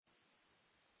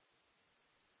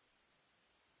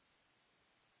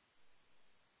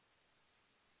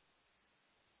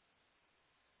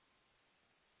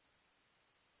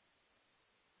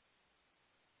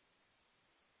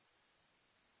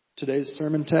Today's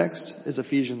sermon text is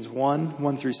Ephesians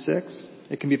 1 through 6.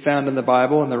 It can be found in the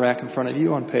Bible in the rack in front of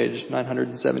you on page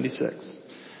 976.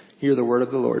 Hear the word of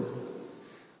the Lord.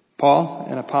 Paul,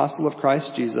 an apostle of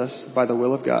Christ Jesus, by the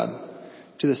will of God,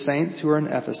 to the saints who are in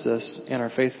Ephesus and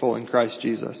are faithful in Christ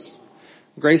Jesus.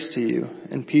 Grace to you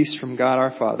and peace from God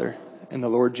our Father and the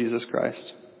Lord Jesus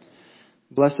Christ.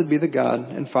 Blessed be the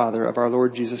God and Father of our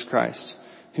Lord Jesus Christ,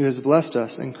 who has blessed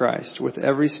us in Christ with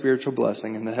every spiritual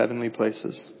blessing in the heavenly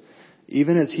places,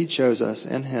 even as he chose us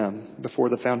in him before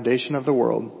the foundation of the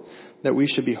world, that we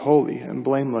should be holy and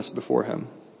blameless before him.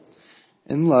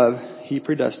 In love, he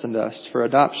predestined us for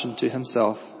adoption to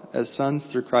himself as sons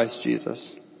through Christ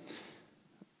Jesus,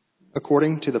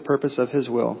 according to the purpose of his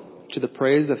will, to the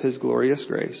praise of his glorious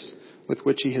grace, with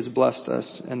which he has blessed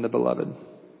us in the beloved.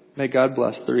 May God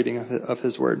bless the reading of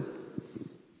his word.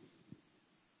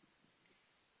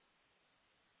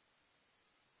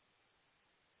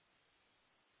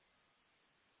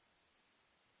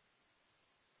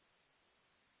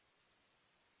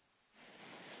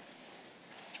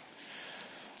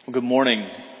 Well, good morning.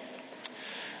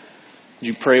 Would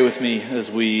you pray with me as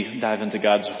we dive into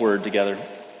God's word together?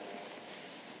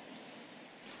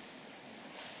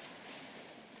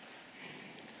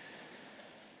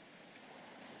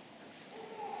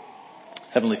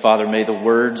 Heavenly Father, may the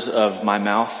words of my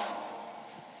mouth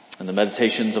and the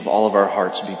meditations of all of our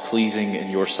hearts be pleasing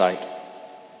in your sight.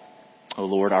 O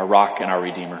Lord, our rock and our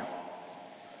redeemer.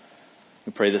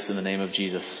 We pray this in the name of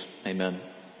Jesus. Amen.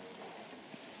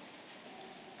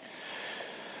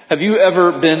 Have you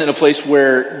ever been in a place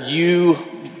where you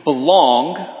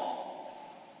belong,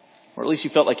 or at least you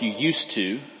felt like you used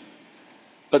to,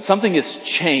 but something has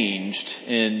changed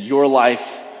in your life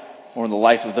or in the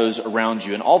life of those around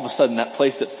you, and all of a sudden that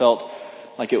place that felt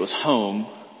like it was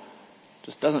home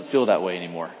just doesn't feel that way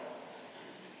anymore?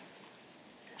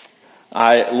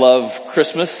 I love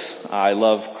Christmas. I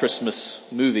love Christmas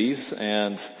movies,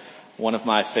 and one of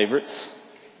my favorites,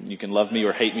 you can love me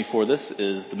or hate me for this,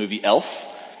 is the movie Elf.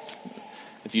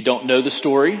 If you don't know the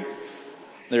story,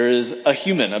 there is a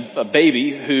human, a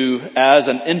baby, who as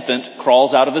an infant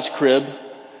crawls out of his crib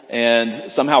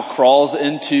and somehow crawls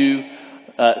into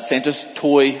Santa's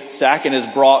toy sack and is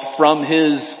brought from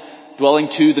his dwelling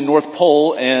to the North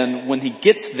Pole. And when he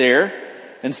gets there,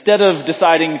 instead of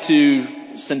deciding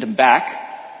to send him back,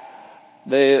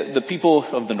 the people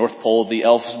of the North Pole, the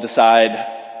elves,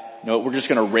 decide, no, we're just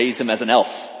going to raise him as an elf.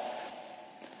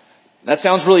 That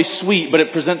sounds really sweet, but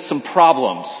it presents some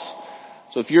problems.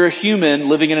 So if you're a human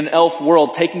living in an elf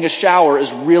world, taking a shower is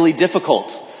really difficult.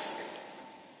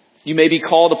 You may be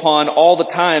called upon all the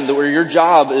time where your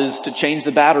job is to change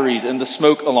the batteries in the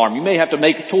smoke alarm. You may have to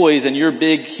make toys and your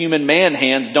big human man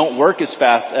hands don't work as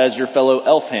fast as your fellow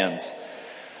elf hands.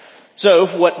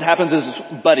 So what happens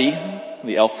is Buddy,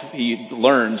 the elf, he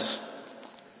learns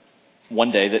one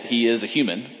day that he is a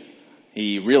human.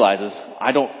 He realizes,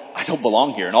 I don't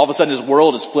belong here. And all of a sudden his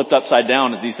world is flipped upside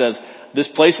down as he says, this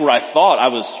place where I thought I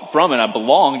was from and I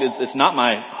belonged, it's not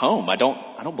my home. I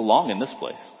don't belong in this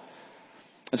place.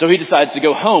 And so he decides to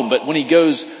go home. But when he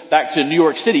goes back to New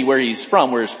York City, where he's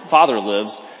from, where his father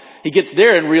lives, he gets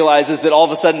there and realizes that all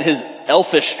of a sudden his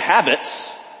elfish habits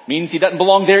means he doesn't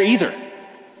belong there either.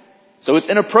 So it's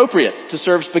inappropriate to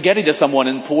serve spaghetti to someone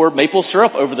and pour maple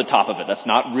syrup over the top of it. That's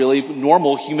not really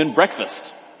normal human breakfast.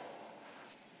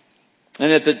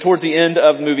 And towards the end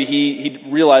of the movie, he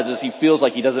realizes he feels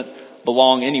like he doesn't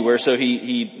belong anywhere. So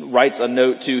he writes a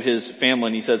note to his family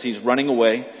and he says he's running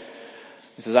away.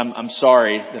 He says, I'm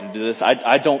sorry that I do this.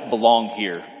 I don't belong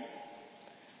here.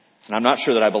 And I'm not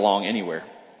sure that I belong anywhere.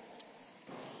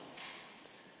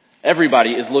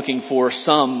 Everybody is looking for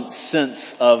some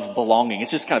sense of belonging.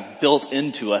 It's just kind of built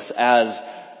into us as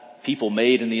people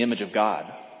made in the image of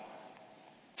God.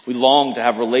 We long to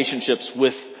have relationships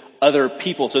with other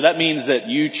people. So that means that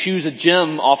you choose a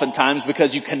gym oftentimes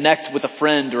because you connect with a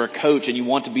friend or a coach and you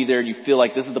want to be there and you feel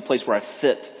like this is the place where I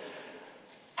fit.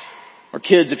 Or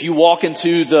kids, if you walk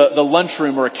into the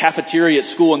lunchroom or a cafeteria at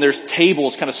school and there's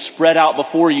tables kind of spread out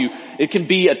before you, it can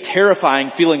be a terrifying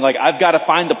feeling like I've got to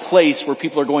find a place where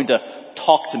people are going to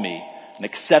talk to me and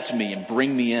accept me and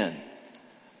bring me in.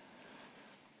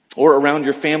 Or around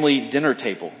your family dinner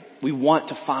table, we want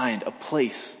to find a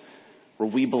place where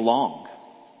we belong.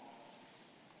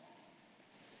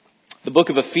 The book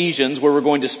of Ephesians, where we're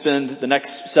going to spend the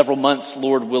next several months,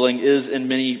 Lord willing, is in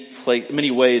many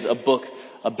ways a book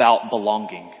about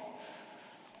belonging.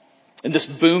 In this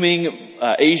booming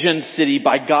Asian city,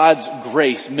 by God's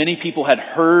grace, many people had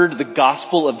heard the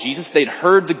gospel of Jesus. They'd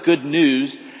heard the good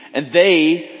news, and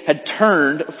they had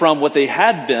turned from what they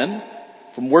had been,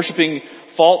 from worshiping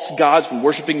false gods, from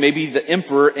worshiping maybe the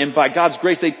emperor, and by God's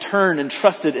grace they turned and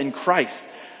trusted in Christ.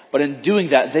 But in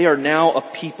doing that, they are now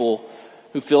a people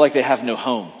who feel like they have no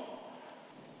home.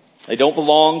 They don't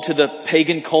belong to the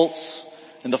pagan cults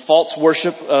and the false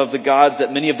worship of the gods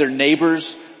that many of their neighbors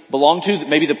belong to,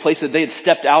 maybe the place that they had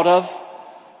stepped out of.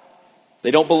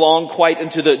 They don't belong quite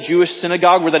into the Jewish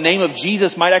synagogue where the name of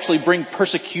Jesus might actually bring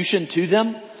persecution to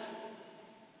them.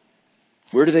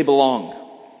 Where do they belong?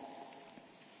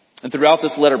 And throughout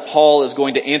this letter, Paul is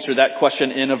going to answer that question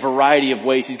in a variety of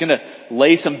ways. He's going to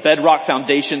lay some bedrock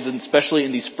foundations, and especially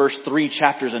in these first 3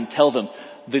 chapters, and tell them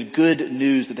the good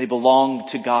news that they belong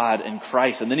to God and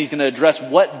Christ. And then he's going to address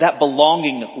what that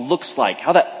belonging looks like,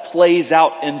 how that plays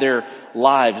out in their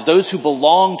lives. Those who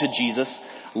belong to Jesus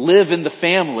live in the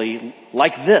family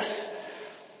like this.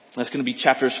 That's going to be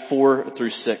chapters 4 through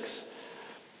 6.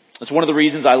 That's one of the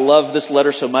reasons I love this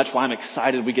letter so much, why I'm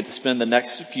excited we get to spend the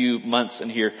next few months in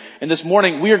here. And this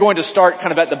morning, we are going to start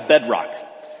kind of at the bedrock.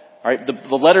 All right,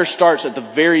 the letter starts at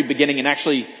the very beginning, and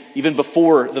actually even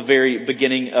before the very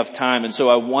beginning of time. And so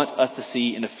I want us to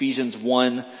see in Ephesians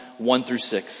 1 through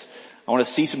 6. I want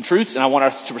to see some truths, and I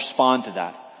want us to respond to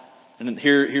that. And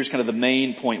here's kind of the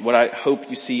main point, what I hope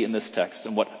you see in this text,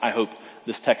 and what I hope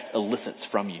this text elicits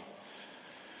from you.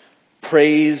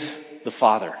 Praise the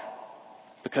Father,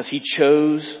 because He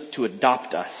chose to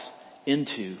adopt us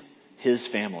into His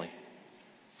family.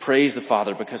 Praise the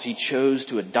Father, because He chose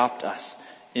to adopt us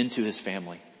into His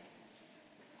family.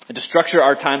 And to structure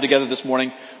our time together this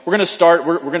morning, we're going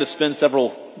to spend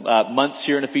several months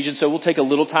here in Ephesians, so we'll take a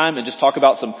little time and just talk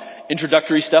about some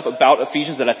introductory stuff about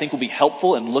Ephesians that I think will be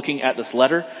helpful in looking at this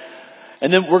letter.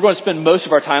 And then we're going to spend most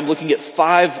of our time looking at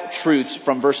 5 truths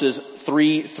from verses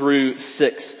 3 through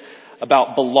 6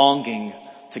 about belonging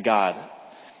to God.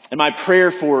 And my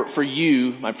prayer for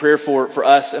you, my prayer for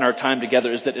us in our time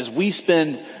together is that as we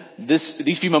spend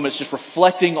these few moments just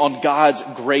reflecting on God's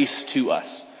grace to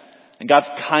us and God's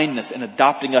kindness in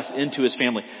adopting us into His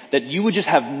family, that you would just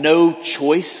have no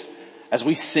choice as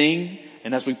we sing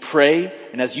and as we pray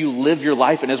and as you live your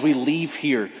life and as we leave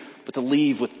here, but to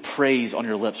leave with praise on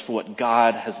your lips for what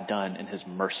God has done in His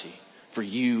mercy for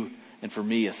you and for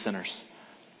me as sinners.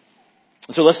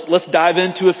 So let's dive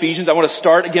into Ephesians. I want to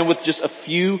start again with just a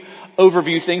few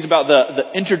overview things about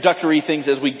the introductory things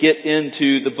as we get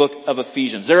into the book of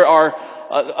Ephesians. There are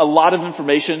a lot of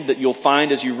information that you'll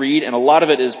find as you read, and a lot of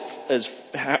it is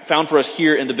found for us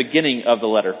here in the beginning of the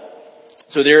letter.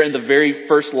 So there in the very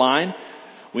first line,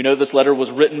 we know this letter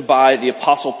was written by the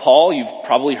Apostle Paul. You've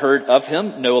probably heard of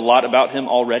him, know a lot about him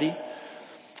already.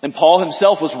 And Paul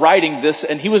himself was writing this,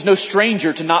 and he was no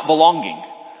stranger to not belonging.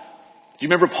 Do you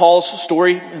remember Paul's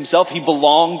story himself? He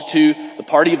belonged to the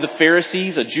party of the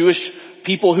Pharisees, a Jewish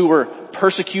people who were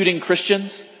persecuting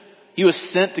Christians. He was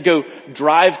sent to go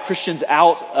drive Christians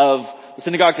out of the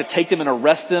synagogue to take them and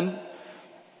arrest them.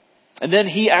 And then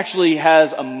he actually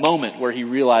has a moment where he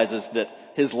realizes that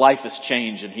his life has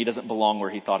changed and he doesn't belong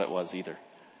where he thought it was either.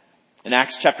 In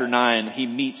Acts chapter 9, he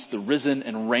meets the risen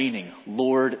and reigning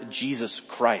Lord Jesus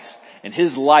Christ, and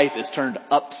his life is turned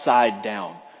upside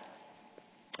down.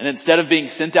 And instead of being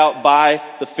sent out by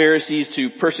the Pharisees to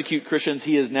persecute Christians,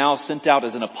 he is now sent out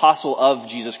as an apostle of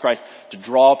Jesus Christ to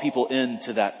draw people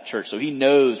into that church. So he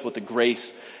knows what the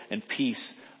grace and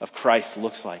peace of Christ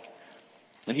looks like.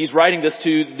 And he's writing this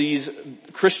to these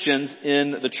Christians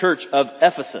in the church of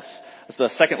Ephesus. That's the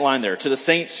second line there. To the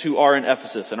saints who are in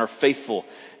Ephesus and are faithful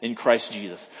in Christ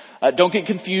Jesus. Don't get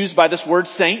confused by this word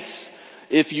saints.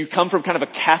 If you come from kind of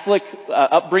a Catholic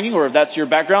upbringing, or if that's your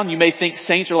background, you may think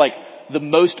saints are like the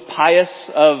most pious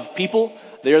of people.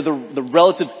 They are the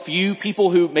relative few people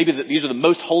who maybe these are the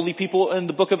most holy people in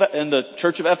the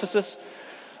church of Ephesus.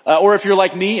 Or if you're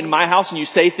like me in my house and you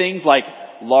say things like,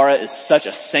 Laura is such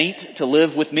a saint to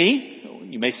live with me,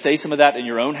 you may say some of that in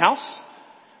your own house.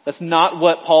 That's not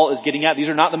what Paul is getting at. These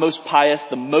are not the most pious,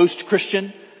 the most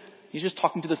Christian. He's just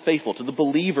talking to the faithful, to the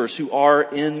believers who are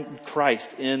in Christ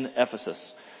in Ephesus.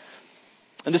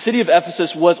 And the city of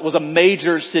Ephesus was a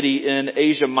major city in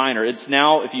Asia Minor. It's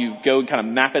now, if you go and kind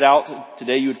of map it out,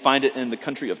 today you would find it in the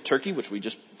country of Turkey, which we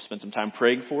just spent some time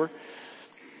praying for.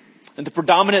 And the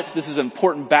predominant, this is an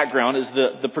important background, is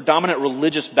the predominant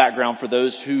religious background for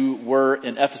those who were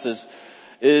in Ephesus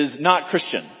is not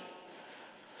Christian.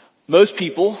 Most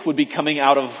people would be coming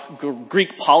out of Greek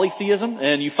polytheism,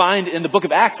 and you find in the book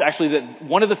of Acts actually that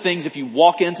one of the things, if you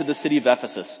walk into the city of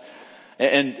Ephesus,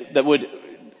 and that would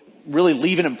really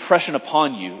leave an impression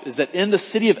upon you, is that in the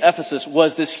city of Ephesus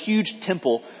was this huge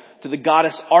temple to the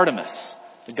goddess Artemis,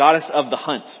 the goddess of the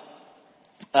hunt.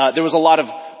 There was a lot of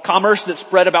commerce that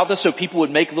spread about this, so people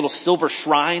would make little silver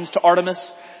shrines to Artemis,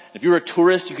 If you were a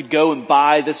tourist, you could go and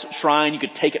buy this shrine. You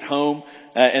could take it home,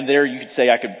 and there you could say,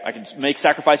 I could make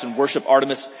sacrifice and worship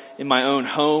Artemis in my own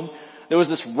home. There was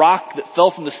this rock that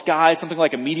fell from the sky, something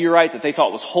like a meteorite that they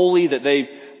thought was holy, that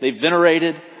they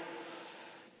venerated.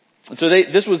 And so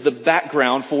this was the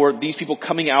background for these people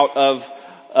coming out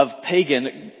of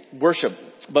pagan worship.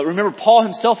 But remember, Paul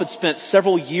himself had spent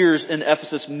several years in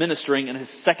Ephesus ministering in his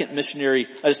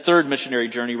third missionary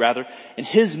journey, and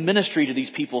his ministry to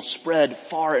these people spread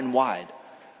far and wide.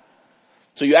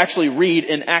 So you actually read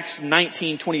in Acts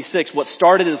 19:26, what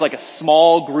started as like a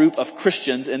small group of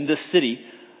Christians in this city.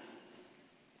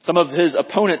 Some of his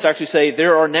opponents actually say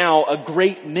there are now a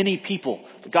great many people.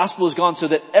 The gospel has gone so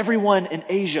that everyone in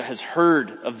Asia has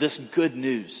heard of this good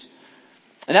news.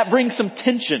 And that brings some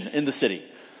tension in the city.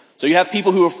 So you have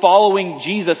people who are following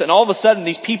Jesus, and all of a sudden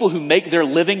these people who make their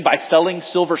living by selling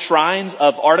silver shrines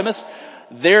of Artemis,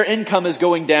 their income is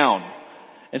going down.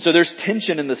 And so there's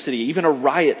tension in the city, even a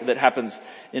riot that happens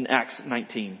in Acts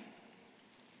 19.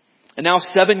 And now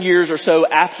 7 years or so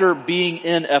after being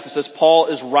in Ephesus, Paul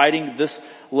is writing this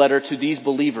letter to these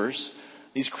believers,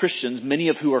 these Christians, many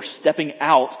of who are stepping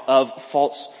out of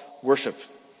false worship.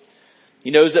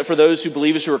 He knows that for those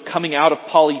believers who are coming out of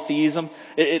polytheism,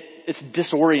 it's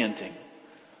disorienting.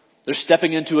 They're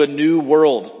stepping into a new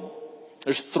world.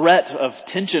 There's threat of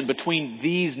tension between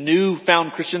these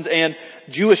newfound Christians and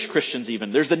Jewish Christians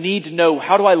even. There's the need to know,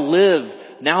 how do I live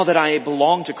now that I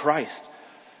belong to Christ?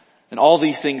 And all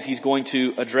these things he's going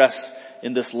to address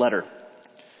in this letter.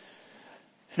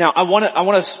 Now, I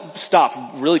want to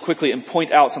stop really quickly and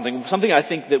point out something I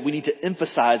think that we need to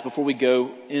emphasize before we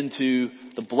go into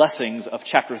the blessings of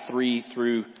chapter 3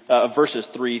 through verses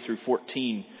 3 through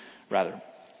 14, rather.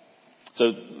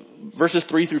 So, verses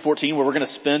 3 through 14, where we're going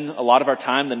to spend a lot of our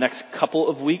time the next couple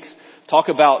of weeks, talk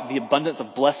about the abundance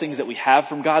of blessings that we have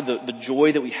from God, the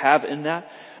joy that we have in that.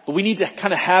 But we need to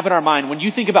kind of have in our mind, when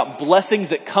you think about blessings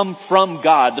that come from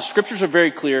God, the scriptures are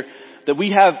very clear that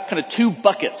we have kind of two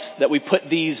buckets that we put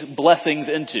these blessings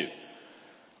into.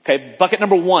 Okay, bucket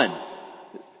number one,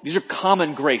 these are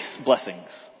common grace blessings.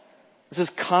 This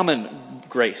is common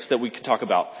grace that we can talk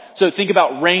about. So think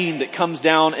about rain that comes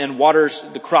down and waters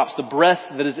the crops, the breath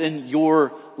that is in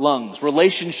your lungs,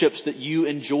 relationships that you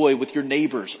enjoy with your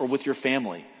neighbors or with your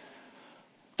family.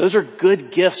 Those are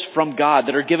good gifts from God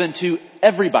that are given to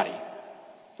everybody,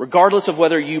 regardless of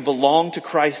whether you belong to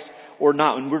Christ or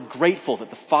not. And we're grateful that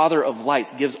the Father of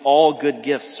lights gives all good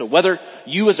gifts. So whether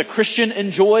you as a Christian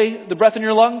enjoy the breath in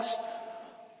your lungs,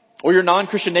 or your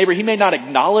non-Christian neighbor, he may not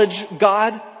acknowledge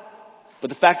God, but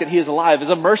the fact that he is alive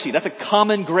is a mercy. That's a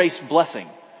common grace blessing.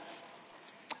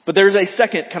 But there's a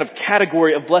second kind of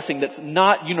category of blessing that's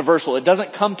not universal. It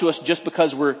doesn't come to us just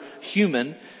because we're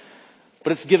human,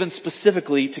 but it's given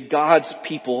specifically to God's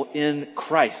people in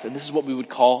Christ. And this is what we would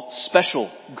call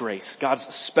special grace, God's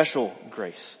special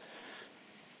grace.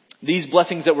 These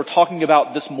blessings that we're talking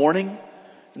about this morning,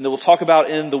 and that we'll talk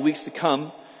about in the weeks to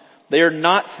come, they are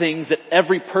not things that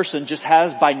every person just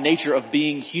has by nature of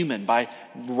being human, by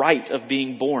right of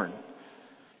being born.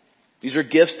 These are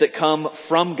gifts that come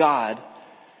from God,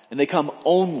 and they come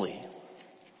only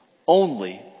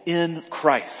in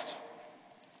Christ.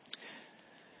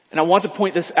 And I want to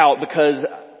point this out because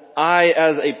I,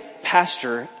 as a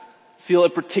pastor, feel a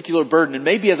particular burden, and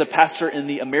maybe as a pastor in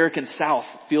the American South,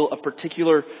 feel a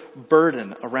particular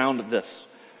burden around this.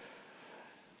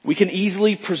 We can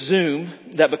easily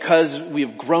presume that because we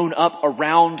have grown up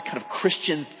around kind of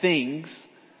Christian things,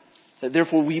 that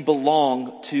therefore we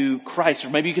belong to Christ.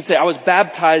 Or maybe you could say, I was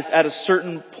baptized at a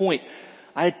certain point.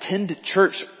 I attend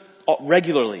church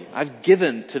regularly. I've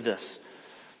given to this.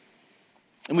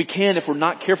 And we can, if we're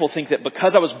not careful, think that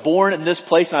because I was born in this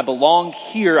place and I belong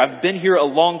here, I've been here a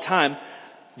long time,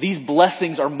 these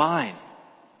blessings are mine.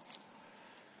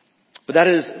 But that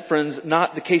is, friends,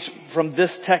 not the case from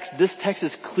this text. This text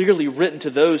is clearly written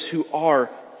to those who are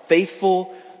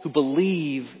faithful, who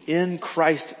believe in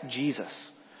Christ Jesus.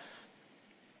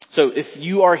 So if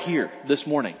you are here this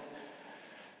morning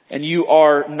and you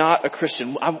are not a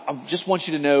Christian, I just want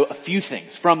you to know a few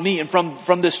things from me and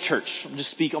from this church. I'll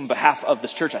just speak on behalf of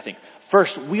this church, I think.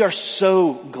 First, we are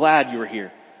so glad you're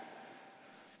here.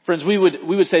 Friends, we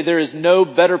would say there is no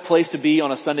better place to be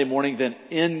on a Sunday morning than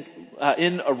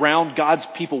in around God's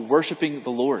people worshiping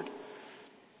the Lord.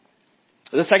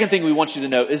 The second thing we want you to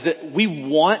know is that we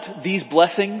want these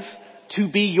blessings to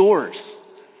be yours.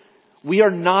 We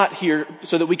are not here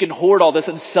so that we can hoard all this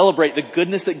and celebrate the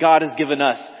goodness that God has given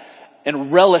us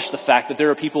and relish the fact that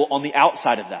there are people on the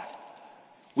outside of that.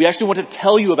 We actually want to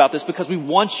tell you about this because we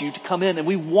want you to come in and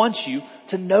we want you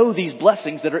to know these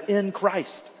blessings that are in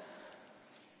Christ.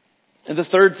 And the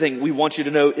third thing we want you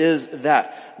to know is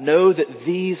that know that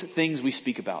these things we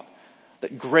speak about,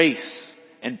 that grace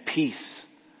and peace,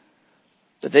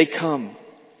 that they come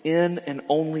in and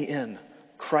only in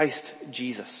Christ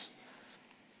Jesus.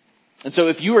 And so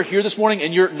if you are here this morning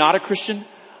and you're not a Christian,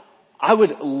 I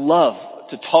would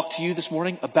love to talk to you this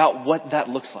morning about what that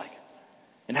looks like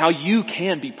and how you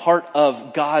can be part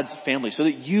of God's family so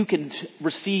that you can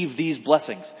receive these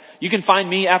blessings. You can find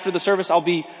me after the service. I'll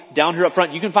be down here up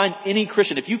front. You can find any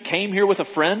Christian. If you came here with a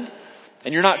friend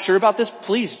and you're not sure about this,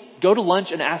 please go to lunch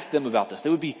and ask them about this. They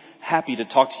would be happy to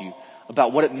talk to you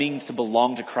about what it means to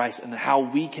belong to Christ and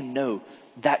how we can know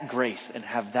that grace and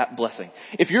have that blessing.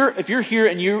 If you're here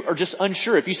and you are just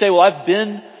unsure, if you say, well, I've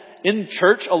been in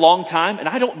church a long time and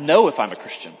I don't know if I'm a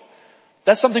Christian,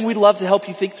 that's something we'd love to help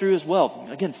you think through as well.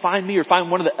 Again, find me or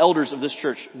find one of the elders of this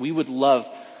church. We would love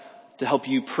to help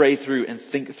you pray through and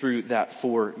think through that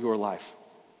for your life.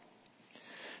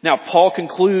 Now, Paul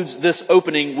concludes this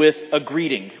opening with a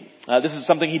greeting. This is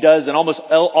something he does in almost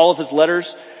all of his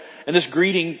letters. And this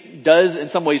greeting does in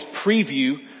some ways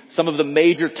preview some of the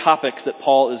major topics that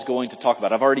Paul is going to talk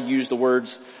about. I've already used the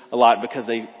words a lot because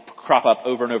they crop up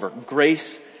over and over.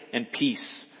 Grace and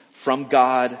peace from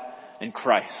God and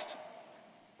Christ.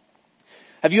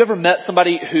 Have you ever met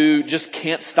somebody who just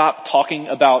can't stop talking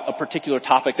about a particular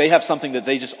topic? They have something that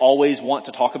they just always want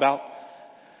to talk about.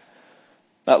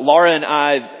 Laura and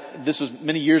I, this was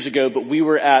many years ago, but we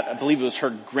were at, I believe it was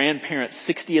her grandparents'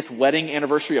 60th wedding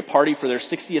anniversary, a party for their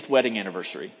 60th wedding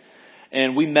anniversary.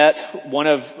 And we met one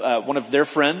of their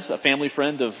friends, a family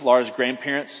friend of Laura's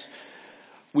grandparents.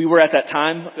 We were at that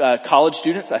time college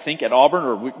students, I think, at Auburn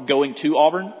or going to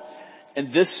Auburn.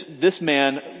 And this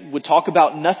man would talk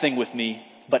about nothing with me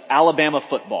but Alabama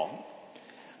football.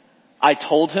 I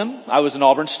told him I was an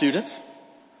Auburn student.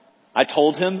 I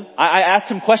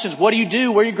asked him questions. What do you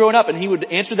do? Where are you growing up? And he would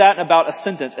answer that in about a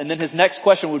sentence. And then his next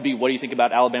question would be, what do you think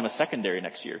about Alabama secondary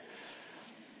next year?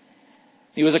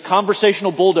 He was a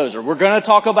conversational bulldozer. We're going to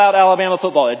talk about Alabama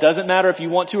football. It doesn't matter if you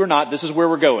want to or not. This is where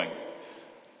we're going.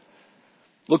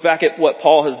 Look back at what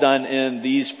Paul has done in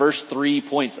these first 3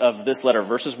 points of this letter,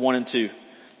 verses 1 and 2.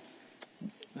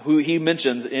 Who he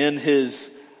mentions in his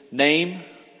name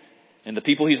and the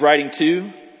people he's writing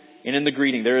to and in the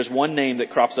greeting. There is one name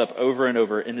that crops up over and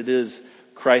over, and it is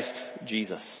Christ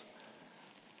Jesus.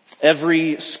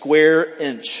 Every square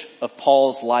inch of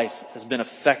Paul's life has been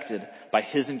affected by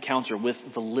his encounter with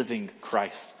the living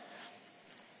Christ.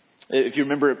 If you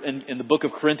remember in the book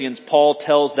of Corinthians, Paul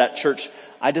tells that church,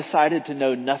 I decided to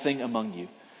know nothing among you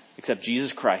except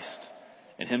Jesus Christ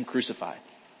and him crucified.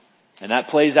 And that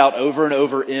plays out over and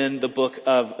over in the book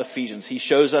of Ephesians. He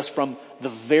shows us from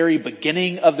the very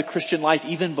beginning of the Christian life,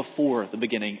 even before the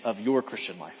beginning of your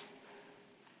Christian life.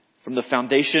 From the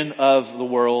foundation of the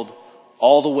world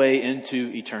all the way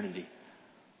into eternity.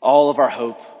 All of our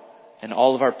hope and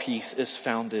all of our peace is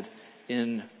founded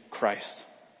in Christ.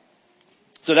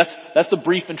 So that's the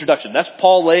brief introduction. That's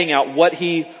Paul laying out what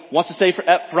he wants to say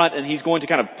up front, and he's going to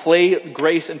kind of play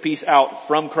grace and peace out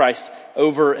from Christ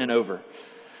over and over.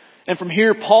 And from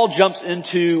here, Paul jumps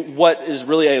into what is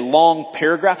really a long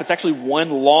paragraph. It's actually one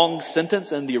long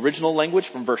sentence in the original language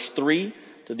from verse 3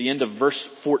 to the end of verse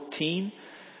 14.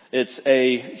 It's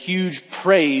a huge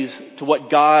praise to what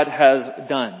God has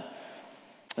done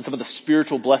and some of the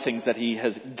spiritual blessings that he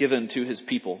has given to his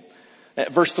people.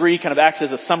 Verse 3 kind of acts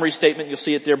as a summary statement. You'll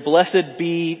see it there. Blessed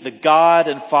be the God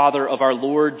and Father of our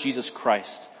Lord Jesus Christ,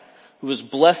 who has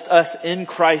blessed us in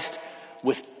Christ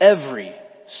with every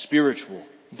spiritual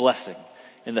blessing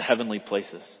in the heavenly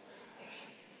places.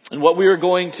 And what we are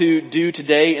going to do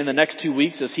today in the next 2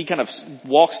 weeks as he kind of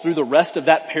walks through the rest of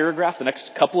that paragraph, the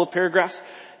next couple of paragraphs,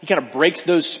 he kind of breaks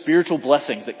those spiritual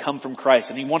blessings that come from Christ.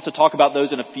 And he wants to talk about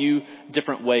those in a few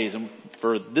different ways. And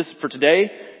for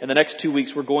today, in the next 2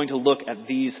 weeks, we're going to look at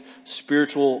these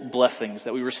spiritual blessings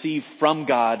that we receive from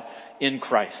God in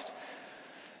Christ.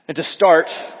 And to start,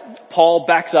 Paul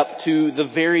backs up to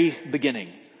the very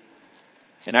beginning.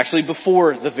 And actually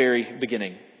before the very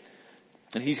beginning.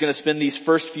 And he's going to spend these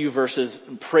first few verses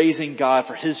praising God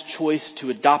for his choice to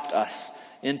adopt us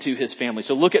into his family.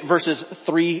 So look at verses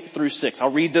 3 through 6.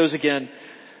 I'll read those again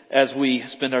as we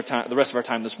spend the rest of our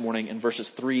time this morning in verses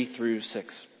 3 through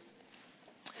 6.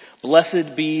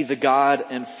 Blessed be the God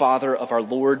and Father of our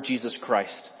Lord Jesus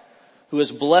Christ, who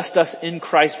has blessed us in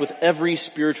Christ with every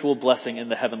spiritual blessing in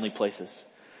the heavenly places,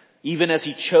 even as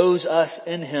he chose us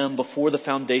in him before the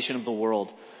foundation of the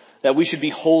world, that we should be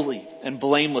holy and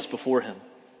blameless before him.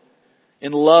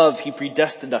 In love, he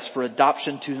predestined us for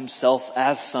adoption to himself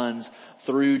as sons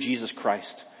through Jesus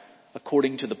Christ,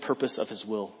 according to the purpose of his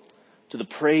will, to the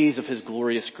praise of his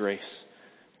glorious grace,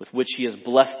 with which he has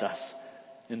blessed us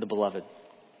in the beloved.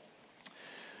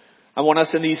 I want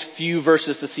us in these few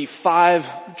verses to see five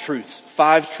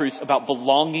truths about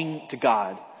belonging to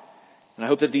God. And I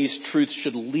hope that these truths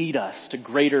should lead us to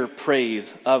greater praise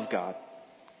of God.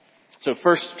 So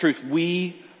first truth,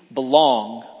 we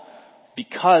belong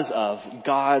because of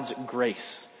God's grace.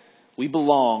 We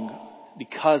belong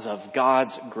because of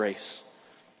God's grace.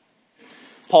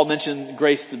 Paul mentioned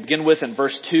grace to begin with in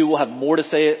verse 2. We'll have more to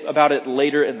say about it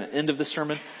later in the end of the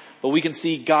sermon. But we can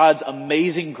see God's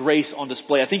amazing grace on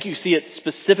display. I think you see it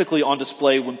specifically on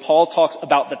display when Paul talks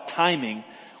about the timing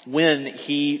when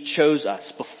he chose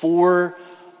us, before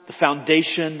the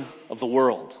foundation of the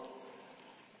world.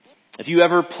 If you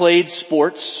ever played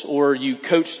sports or you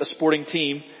coached a sporting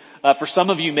team, for some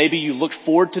of you, maybe you looked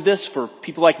forward to this. For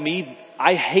people like me,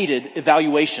 I hated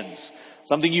evaluations.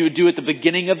 Something you would do at the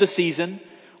beginning of the season,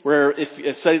 where if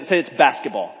say it's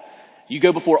basketball, you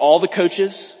go before all the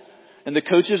coaches, and the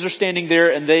coaches are standing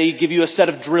there and they give you a set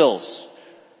of drills.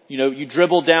 You know, you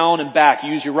dribble down and back,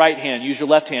 use your right hand, use your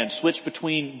left hand, switch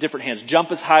between different hands,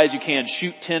 jump as high as you can,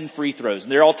 shoot 10 free throws.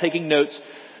 And they're all taking notes,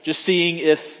 just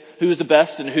seeing who's the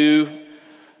best and who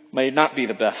may not be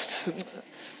the best.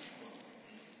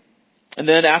 And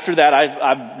then after that,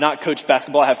 I've not coached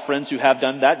basketball. I have friends who have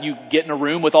done that. You get in a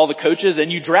room with all the coaches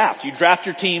and you draft. You draft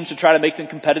your teams to try to make them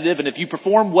competitive. And if you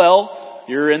perform well,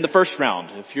 you're in the first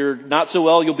round. If you're not so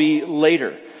well, you'll be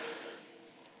later.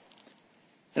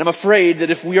 And I'm afraid that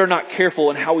if we are not careful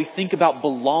in how we think about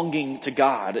belonging to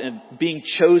God and being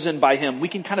chosen by Him, we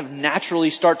can kind of naturally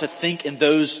start to think in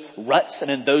those ruts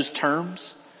and in those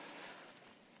terms.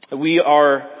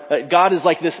 God is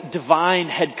like this divine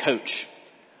head coach.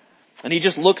 And He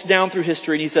just looks down through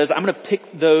history and He says, I'm going to pick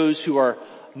those who are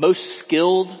most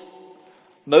skilled,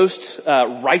 most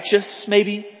righteous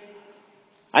maybe.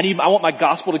 I want my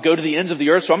gospel to go to the ends of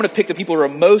the earth, so I'm going to pick the people who are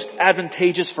most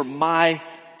advantageous for my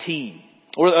team.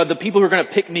 Or the people who are going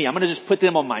to pick me, I'm going to just put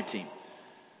them on my team.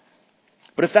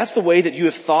 But if that's the way that you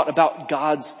have thought about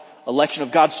God's election,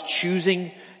 of God's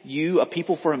choosing you, a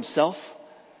people for Himself,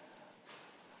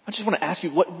 I just want to ask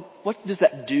you, what does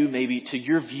that do maybe to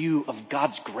your view of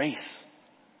God's grace?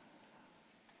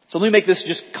 So let me make this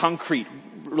just concrete,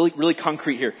 really, really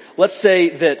concrete here. Let's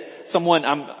say that someone,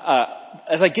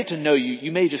 as I get to know you,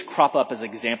 you may just crop up as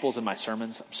examples in my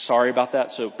sermons. I'm sorry about that.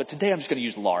 But today I'm just going to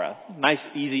use Laura. Nice,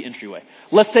 easy entryway.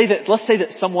 Let's say that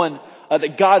someone,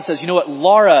 that God says, you know what,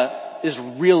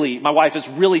 my wife is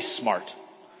really smart.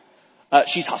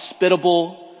 She's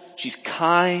hospitable. She's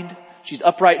kind. She's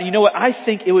upright. And you know what? I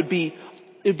think it would be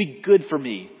good for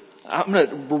me. I'm going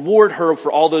to reward her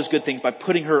for all those good things by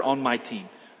putting her on my team.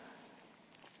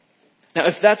 Now,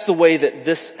 if that's the way that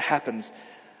this happens,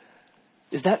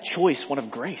 is that choice one of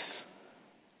grace?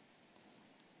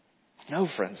 No,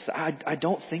 friends, I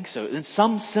don't think so. In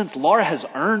some sense, Laura has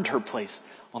earned her place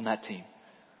on that team.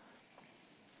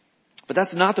 But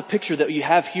that's not the picture that you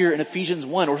have here in Ephesians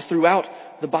 1 or throughout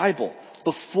the Bible.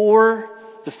 Before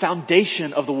the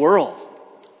foundation of the world,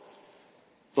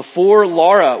 before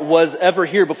Laura was ever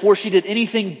here, before she did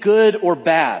anything good or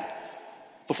bad,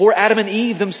 before Adam and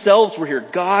Eve themselves were here,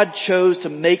 God chose to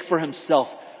make for Himself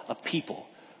a people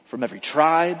from every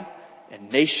tribe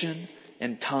and nation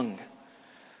and tongue.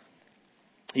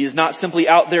 He is not simply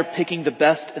out there picking the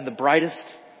best and the brightest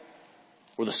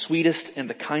or the sweetest and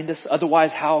the kindest.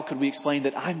 Otherwise, how could we explain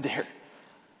that I'm there?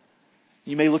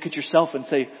 You may look at yourself and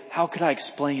say, how could I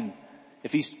explain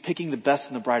if He's picking the best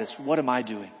and the brightest? What am I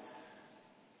doing?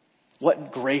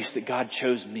 What grace that God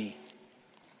chose me?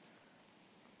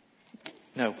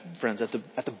 No, friends, at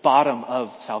the bottom of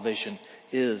salvation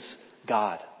is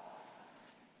God.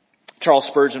 Charles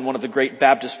Spurgeon, one of the great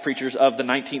Baptist preachers of the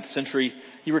 19th century,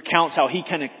 he recounts how he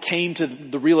kind of came to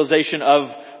the realization of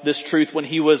this truth when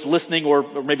he was listening,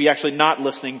 or maybe actually not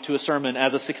listening, to a sermon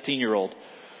as a 16-year-old.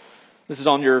 This is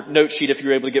on your note sheet if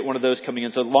you're able to get one of those coming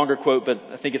in. So a longer quote, but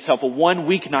I think it's helpful. One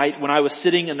weeknight when I was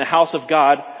sitting in the house of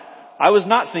God, I was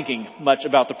not thinking much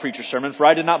about the preacher's sermon, for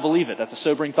I did not believe it. That's a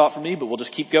sobering thought for me, but we'll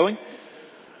just keep going.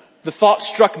 The thought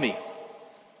struck me.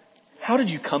 How did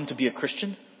you come to be a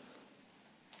Christian?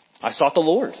 I sought the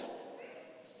Lord.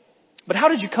 But how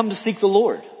did you come to seek the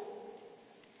Lord?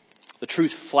 The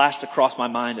truth flashed across my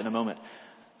mind in a moment.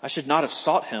 I should not have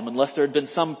sought Him unless there had been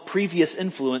some previous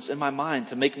influence in my mind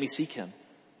to make me seek Him.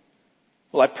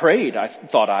 Well, I prayed,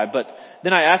 but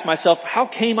then I asked myself, how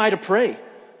came I to pray?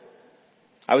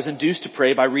 I was induced to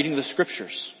pray by reading the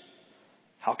Scriptures.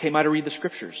 How came I to read the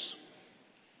Scriptures?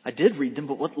 I did read them,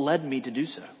 but what led me to do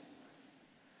so?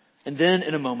 And then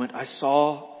in a moment, I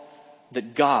saw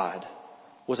that God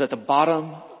was at the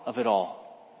bottom of it all,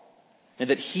 and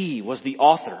that He was the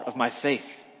author of my faith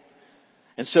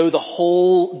And so the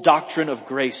whole doctrine of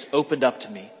grace opened up to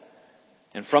me.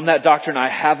 And from that doctrine I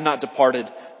have not departed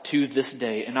to this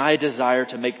day. And I desire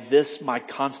to make this my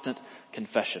constant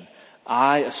confession.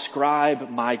 I ascribe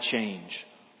my change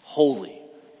wholly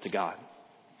to God.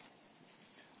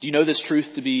 Do you know this truth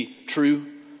to be true,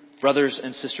 brothers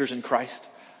and sisters in Christ?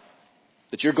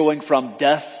 That you're going from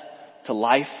death to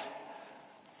life,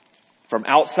 from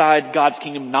outside God's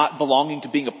kingdom, not belonging to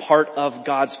being a part of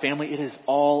God's family. It is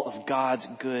all of God's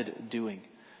good doing.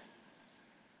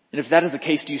 And if that is the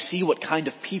case, do you see what kind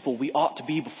of people we ought to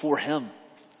be before Him?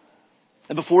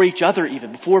 And before each other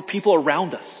even, before people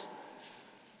around us?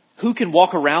 Who can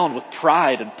walk around with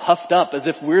pride and puffed up as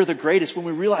if we're the greatest when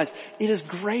we realize it is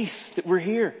grace that we're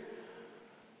here?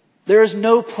 There is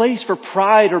no place for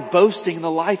pride or boasting in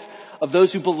the life of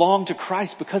those who belong to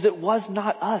Christ because it was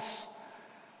not us.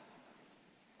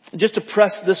 And just to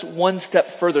press this one step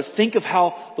further, think of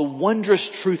how the wondrous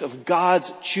truth of God's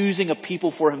choosing a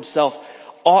people for Himself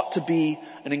ought to be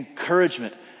an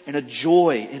encouragement and a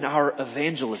joy in our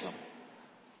evangelism.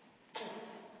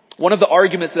 One of the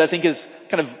arguments that I think is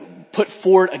kind of put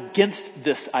forward against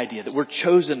this idea that we're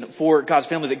chosen for God's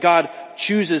family, that God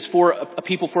chooses for a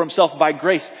people for Himself by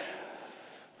grace.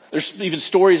 There's even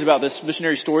stories about this,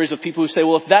 missionary stories of people who say,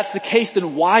 well, if that's the case,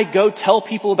 then why go tell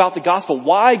people about the gospel?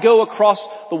 Why go across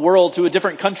the world to a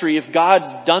different country if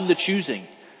God's done the choosing?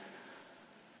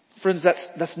 Friends,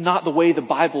 that's not the way the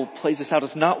Bible plays this out.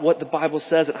 It's not what the Bible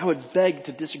says. And I would beg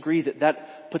to disagree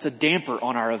that puts a damper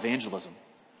on our evangelism.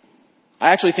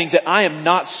 I actually think that I am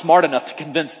not smart enough to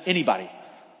convince anybody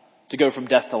to go from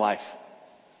death to life.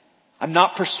 I'm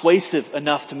not persuasive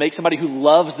enough to make somebody who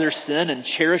loves their sin and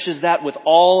cherishes that with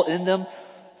all in them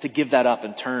to give that up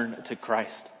and turn to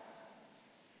Christ.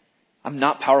 I'm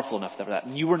not powerful enough for that.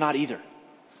 And you are not either.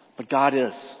 But God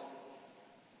is.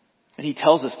 And He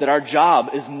tells us that our job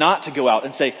is not to go out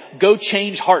and say, go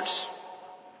change hearts.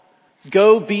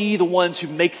 Go be the ones who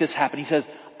make this happen. He says,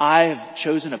 I have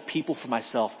chosen a people for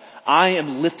myself. I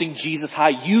am lifting Jesus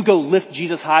high. You go lift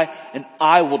Jesus high and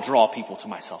I will draw people to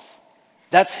myself.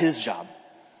 That's His job.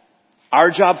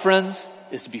 Our job, friends,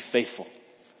 is to be faithful.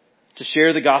 To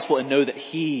share the gospel and know that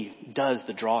He does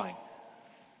the drawing.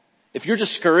 If you're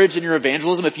discouraged in your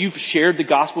evangelism, if you've shared the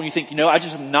gospel and you think, I just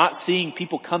am not seeing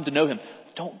people come to know Him,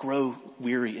 don't grow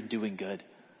weary in doing good.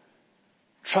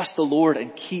 Trust the Lord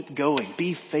and keep going.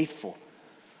 Be faithful.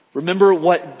 Remember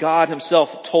what God Himself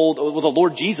the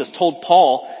Lord Jesus told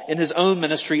Paul in his own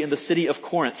ministry in the city of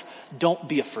Corinth. Don't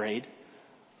be afraid,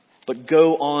 but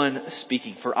go on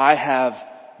speaking. For I have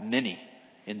many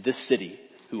in this city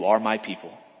who are my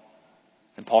people.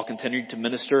 And Paul continued to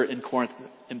minister in Corinth,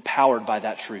 empowered by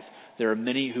that truth. There are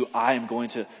many who I am going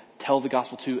to tell the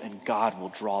gospel to, and God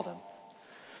will draw them.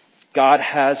 God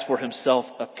has for Himself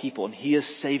a people, and He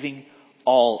is saving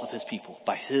all of His people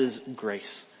by His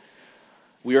grace.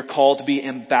 We are called to be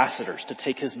ambassadors, to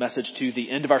take His message to the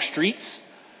end of our streets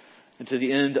and to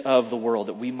the end of the world,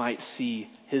 that we might see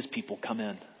His people come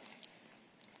in.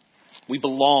 We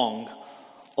belong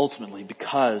ultimately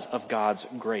because of God's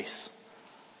grace.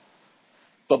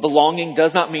 But belonging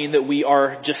does not mean that we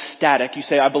are just static. You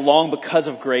say, I belong because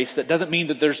of grace. That doesn't mean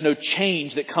that there's no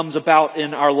change that comes about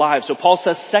in our lives. So Paul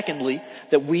says, secondly,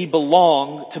 that we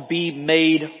belong to be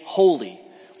made holy.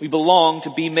 We belong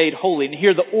to be made holy. And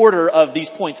here the order of these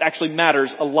points actually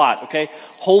matters a lot, okay?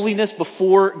 Holiness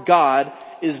before God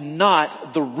is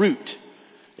not the root.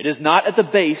 It is not at the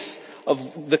base of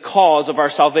the cause of our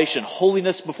salvation.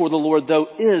 Holiness before the Lord, though,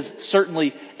 is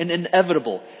certainly an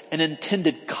inevitable, an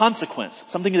intended consequence,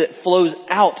 something that flows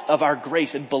out of our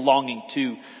grace and belonging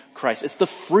to Christ. It's the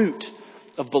fruit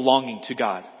of belonging to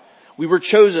God. We were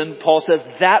chosen, Paul says,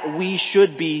 that we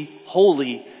should be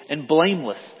holy and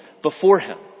blameless before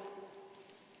Him.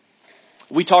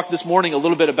 We talked this morning a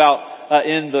little bit about,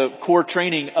 in the core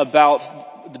training,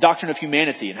 about the doctrine of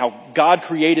humanity and how God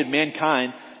created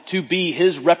mankind to be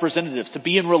His representatives, to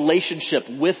be in relationship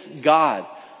with God.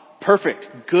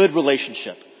 Perfect, good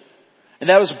relationship. And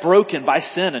that was broken by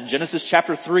sin in Genesis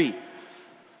chapter 3.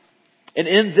 And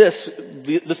in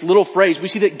this little phrase, we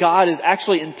see that God is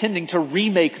actually intending to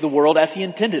remake the world as He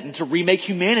intended and to remake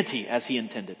humanity as He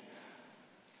intended.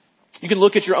 You can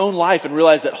look at your own life and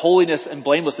realize that holiness and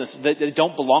blamelessness, they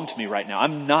don't belong to me right now.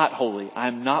 I'm not holy.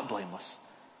 I'm not blameless.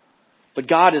 But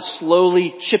God is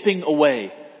slowly chipping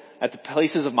away at the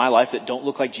places of my life that don't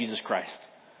look like Jesus Christ.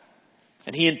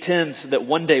 And He intends that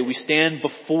one day we stand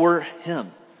before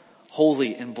Him,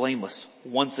 holy and blameless,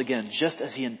 once again, just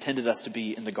as He intended us to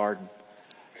be in the garden.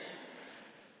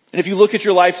 And if you look at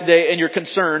your life today and you're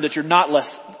concerned that you're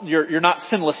not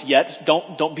sinless yet,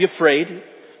 don't be afraid.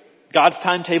 God's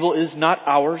timetable is not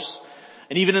ours.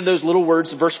 And even in those little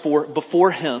words, verse 4,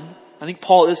 before him, I think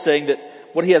Paul is saying that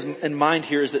what he has in mind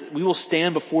here is that we will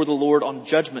stand before the Lord on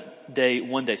judgment day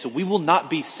one day. So we will not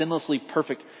be sinlessly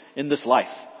perfect in this life.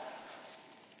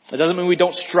 It doesn't mean we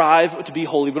don't strive to be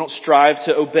holy. We don't strive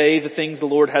to obey the things the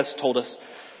Lord has told us.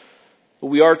 But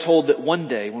we are told that one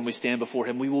day when we stand before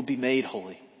him, we will be made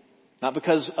holy. Not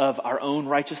because of our own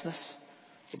righteousness,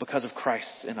 but because of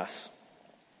Christ in us.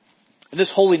 And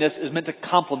this holiness is meant to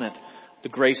complement the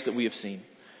grace that we have seen.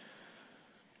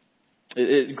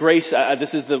 Grace,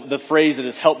 this is the phrase that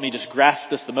has helped me just grasp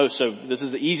this the most. So this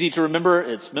is easy to remember.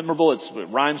 It's memorable. It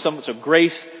rhymes somewhat. So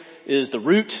grace is the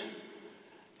root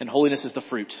and holiness is the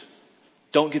fruit.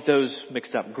 Don't get those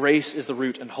mixed up. Grace is the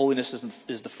root and holiness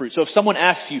is the fruit. So if someone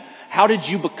asks you, how did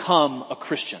you become a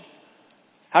Christian?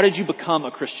 How did you become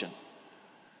a Christian?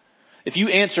 If you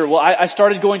answer, well, I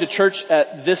started going to church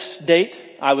at this date.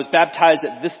 I was baptized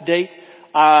at this date.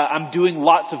 I'm doing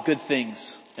lots of good things.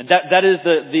 And that is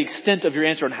the extent of your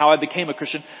answer on how I became a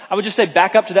Christian. I would just say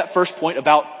back up to that first point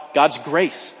about God's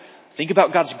grace. Think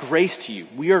about God's grace to you.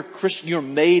 We are Christian. You are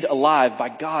made alive by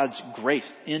God's grace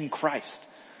in Christ.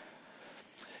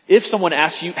 If someone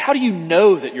asks you, how do you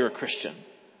know that you're a Christian?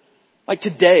 Like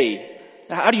today,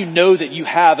 how do you know that you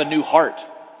have a new heart?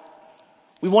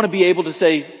 We want to be able to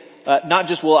say, not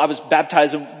just, well, I was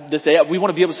baptized this day. We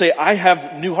want to be able to say, I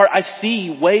have new heart. I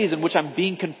see ways in which I'm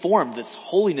being conformed. This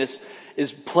holiness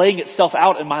is playing itself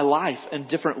out in my life in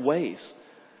different ways.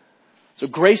 So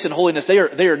grace and holiness,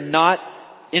 they are not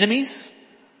enemies.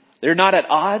 They're not at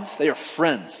odds. They are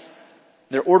friends.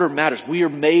 Their order matters. We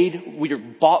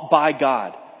are bought by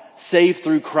God, saved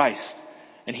through Christ.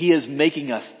 And he is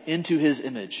making us into his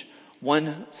image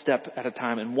one step at a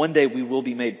time. And one day we will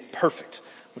be made perfect,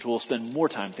 which we'll spend more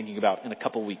time thinking about in a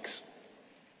couple weeks.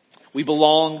 We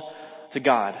belong to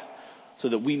God so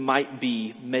that we might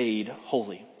be made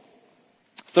holy.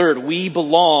 Third, we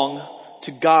belong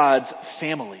to God's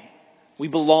family. We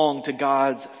belong to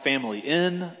God's family.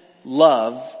 In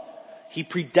love, he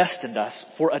predestined us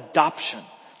for adoption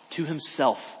to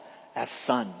himself as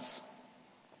sons.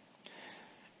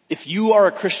 If you are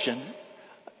a Christian,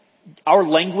 our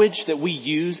language that we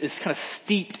use is kind of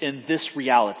steeped in this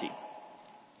reality.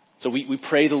 So we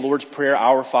pray the Lord's Prayer,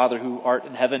 Our Father who art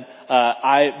in heaven.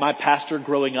 My pastor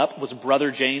growing up was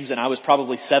Brother James, and I was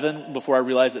probably 7 before I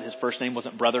realized that his first name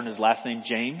wasn't Brother and his last name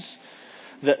James.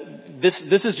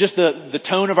 This is just the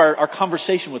tone of our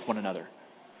conversation with one another.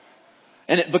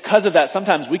 And because of that,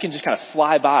 sometimes we can just kind of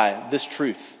fly by this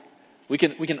truth. We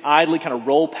can idly kind of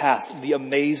roll past the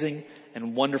amazing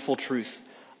and wonderful truth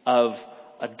of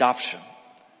adoption.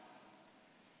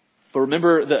 But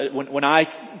remember that when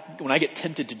I get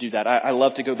tempted to do that, I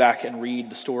love to go back and read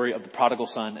the story of the prodigal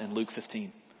son in Luke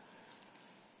 15.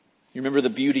 You remember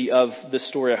the beauty of this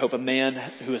story, I hope. A man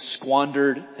who has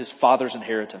squandered his father's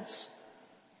inheritance,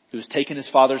 who has taken his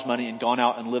father's money and gone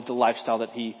out and lived a lifestyle that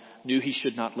he knew he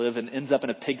should not live, and ends up in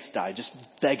a pigsty just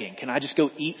begging, can I just go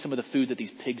eat some of the food that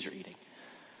these pigs are eating?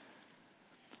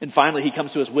 And finally he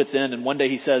comes to his wit's end, and one day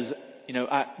he says,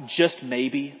 just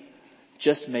maybe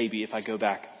if I go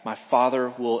back, my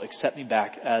father will accept me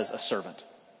back as a servant.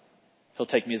 He'll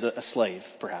take me as a slave,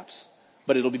 perhaps.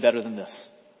 But it'll be better than this.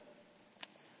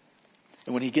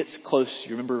 And when he gets close,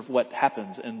 you remember what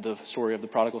happens in the story of the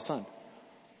prodigal son.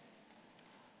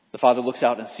 The father looks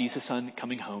out and sees his son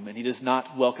coming home, and he does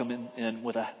not welcome him in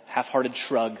with a half-hearted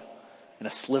shrug and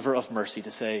a sliver of mercy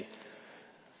to say,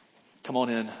 come on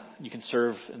in, you can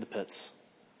serve in the pits.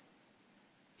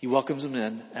 He welcomes him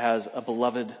in as a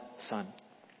beloved son.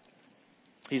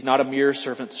 He's not a mere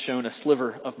servant shown a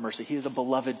sliver of mercy. He is a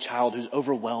beloved child who's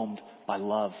overwhelmed by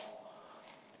love.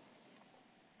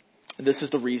 And this is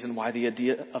the reason why the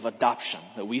idea of adoption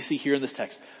that we see here in this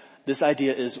text, this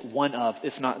idea is one of,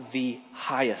 if not the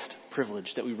highest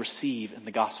privilege that we receive in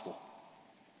the gospel.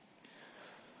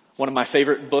 One of my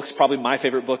favorite books, probably my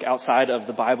favorite book outside of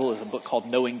the Bible, is a book called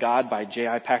Knowing God by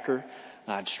J.I. Packer.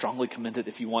 I'd strongly commend it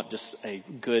if you want just a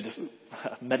good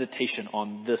meditation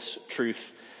on this truth.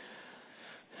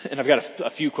 And I've got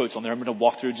a few quotes on there I'm going to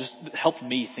walk through. Just help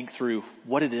me think through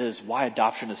what it is, why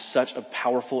adoption is such a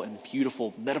powerful and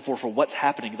beautiful metaphor for what's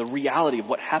happening, the reality of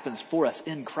what happens for us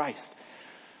in Christ.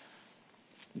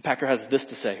 And Packer has this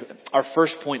to say. Our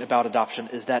first point about adoption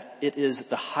is that it is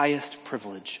the highest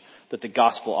privilege that the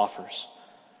gospel offers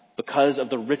because of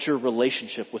the richer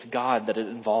relationship with God that it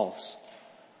involves.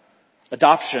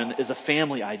 Adoption is a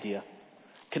family idea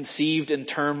conceived in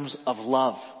terms of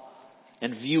love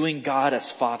and viewing God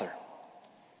as Father.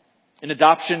 In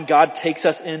adoption, God takes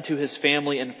us into his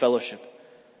family and fellowship.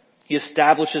 He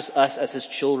establishes us as his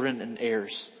children and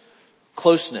heirs.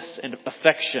 Closeness and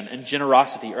affection and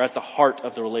generosity are at the heart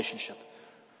of the relationship.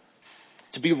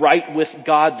 To be right with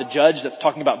God the judge, that's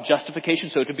talking about justification.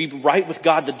 So to be right with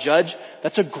God the judge,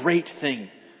 that's a great thing.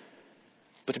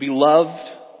 But to be loved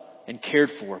and cared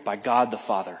for by God the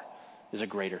Father is a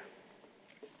greater.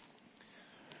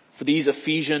 For these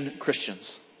Ephesian Christians,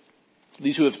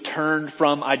 these who have turned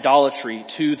from idolatry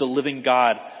to the living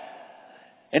God,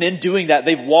 and in doing that,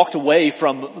 they've walked away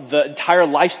from the entire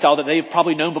lifestyle that they've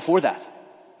probably known before that.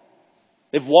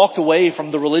 They've walked away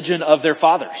from the religion of their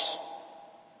fathers.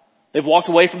 They've walked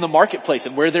away from the marketplace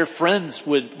and where their friends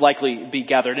would likely be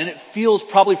gathered. And it feels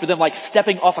probably for them like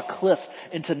stepping off a cliff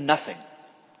into nothing.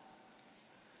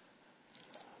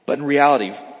 But in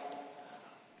reality,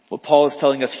 what Paul is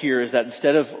telling us here is that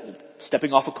instead of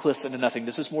stepping off a cliff into nothing,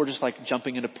 this is more just like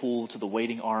jumping in a pool to the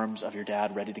waiting arms of your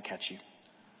dad ready to catch you.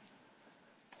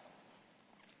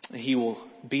 And he will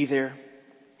be there.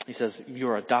 He says, you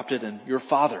are adopted and your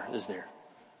Father is there.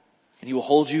 And he will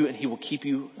hold you and he will keep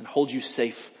you and hold you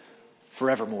safe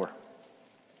forevermore.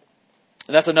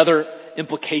 And that's another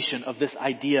implication of this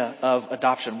idea of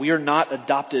adoption. We are not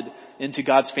adopted into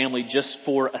God's family just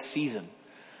for a season.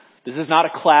 This is not a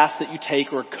class that you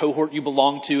take or a cohort you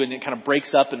belong to and it kind of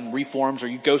breaks up and reforms or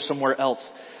you go somewhere else.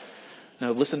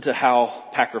 No, listen to how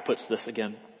Packer puts this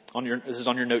again. This is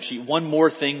on your note sheet. One more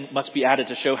thing must be added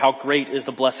to show how great is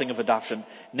the blessing of adoption.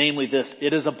 Namely this,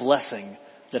 it is a blessing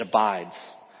that abides.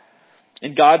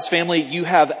 In God's family, you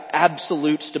have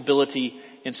absolute stability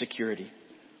and security.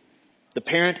 The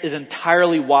parent is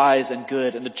entirely wise and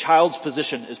good, and the child's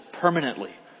position is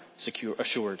permanently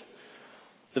assured.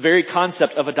 The very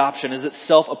concept of adoption is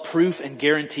itself a proof and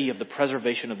guarantee of the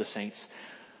preservation of the saints.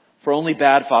 For only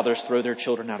bad fathers throw their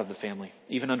children out of the family,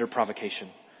 even under provocation.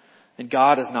 And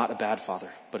God is not a bad father,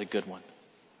 but a good one.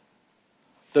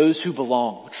 Those who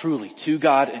belong truly to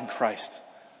God in Christ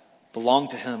belong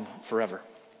to Him forever.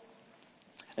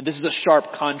 And this is a sharp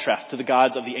contrast to the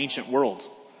gods of the ancient world.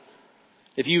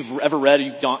 If you've ever read or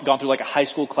you've gone through like a high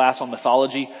school class on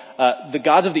mythology, the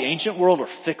gods of the ancient world are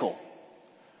fickle.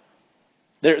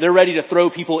 They're ready to throw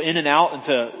people in and out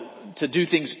and to do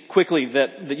things quickly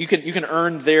that you can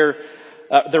earn their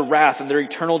wrath and their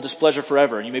eternal displeasure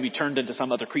forever, and you may be turned into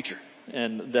some other creature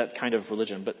and that kind of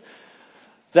religion. But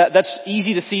that's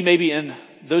easy to see maybe in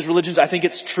those religions. I think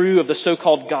it's true of the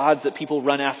so-called gods that people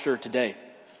run after today.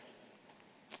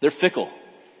 They're fickle.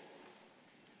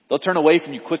 They'll turn away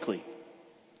from you quickly.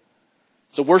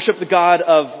 So worship the god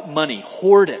of money.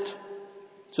 Hoard it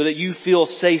so that you feel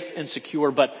safe and secure.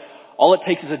 But all it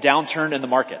takes is a downturn in the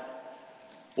market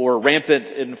or rampant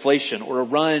inflation or a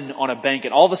run on a bank.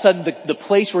 And all of a sudden, the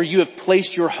place where you have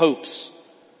placed your hopes,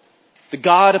 the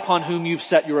God upon whom you've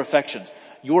set your affections,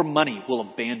 your money will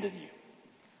abandon you.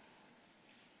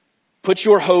 Put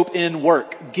your hope in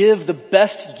work. Give the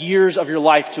best years of your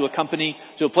life to a company,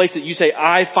 to a place that you say,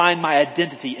 I find my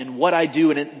identity in what I do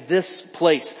and in this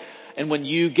place. And when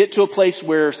you get to a place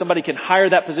where somebody can hire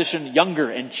that position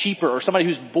younger and cheaper, or somebody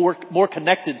who's more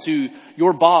connected to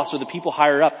your boss or the people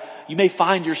higher up, you may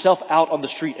find yourself out on the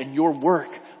street and your work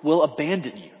will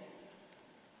abandon you.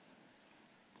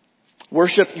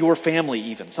 Worship your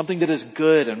family even, something that is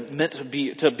good and meant to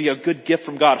be a good gift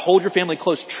from God. Hold your family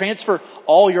close. Transfer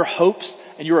all your hopes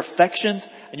and your affections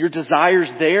and your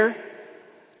desires there.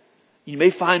 You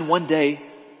may find one day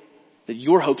that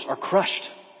your hopes are crushed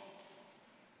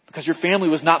because your family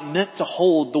was not meant to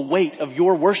hold the weight of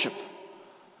your worship.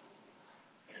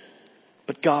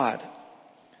 But God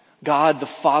the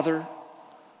Father,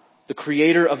 the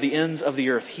creator of the ends of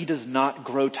the earth, He does not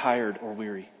grow tired or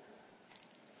weary.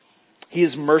 He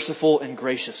is merciful and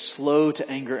gracious, slow to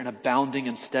anger and abounding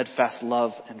in steadfast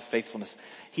love and faithfulness.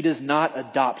 He does not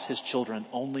adopt His children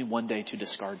only one day to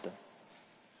discard them.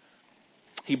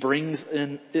 He brings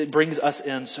us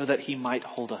in so that He might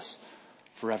hold us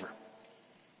forever.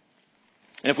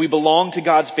 And if we belong to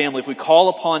God's family, if we call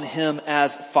upon Him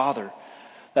as Father,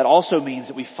 that also means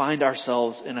that we find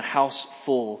ourselves in a house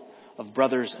full of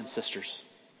brothers and sisters.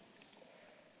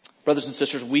 Brothers and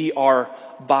sisters, we are,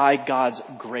 by God's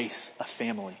grace, a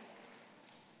family.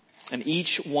 And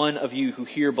each one of you who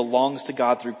here belongs to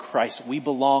God through Christ, we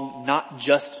belong not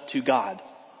just to God,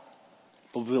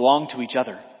 but we belong to each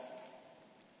other.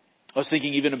 I was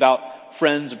thinking even about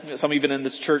friends, some even in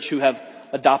this church who have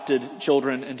adopted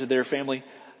children into their family.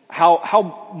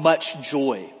 How much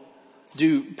joy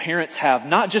do parents have?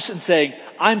 Not just in saying,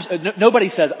 nobody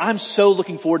says, I'm so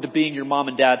looking forward to being your mom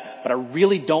and dad, but I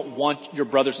really don't want your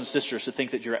brothers and sisters to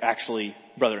think that you're actually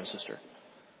brother and sister.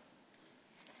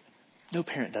 No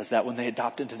parent does that when they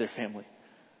adopt into their family.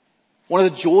 One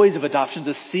of the joys of adoptions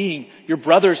is seeing your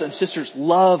brothers and sisters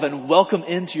love and welcome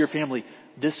into your family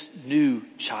this new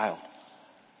child.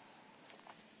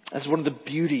 That's one of the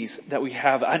beauties that we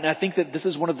have. And I think that this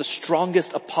is one of the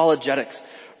strongest apologetics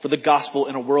for the gospel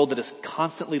in a world that is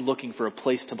constantly looking for a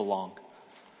place to belong.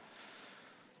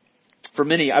 For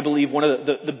many, I believe one of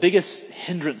the biggest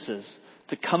hindrances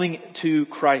to coming to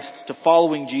Christ, to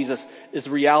following Jesus, is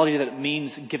the reality that it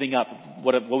means giving up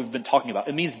what we've been talking about.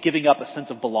 It means giving up a sense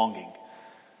of belonging.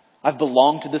 I've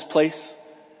belonged to this place,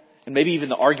 and maybe even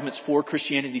the arguments for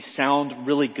Christianity sound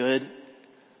really good,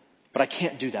 but I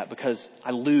can't do that because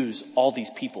I lose all these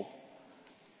people.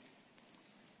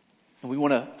 And we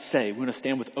want to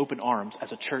stand with open arms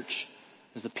as a church,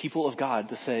 as the people of God,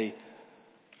 to say,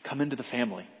 come into the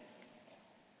family.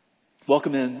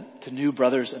 Welcome in to new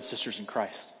brothers and sisters in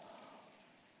Christ.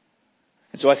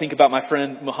 And so I think about my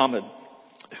friend Muhammad,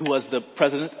 who was the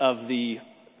president of the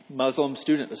Muslim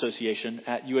Student Association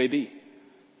at UAB,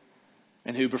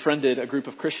 and who befriended a group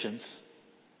of Christians,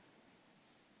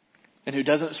 and who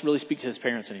doesn't really speak to his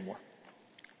parents anymore,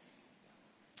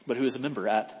 but who is a member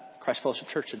at Christ Fellowship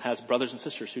Church and has brothers and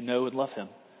sisters who know and love him.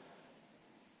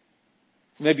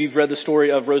 Maybe you've read the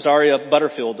story of Rosaria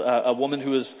Butterfield, a woman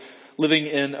who is living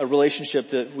in a relationship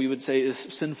that we would say is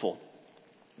sinful.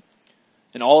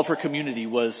 And all of her community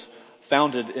was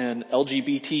founded in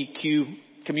LGBTQ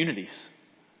communities.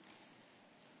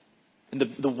 And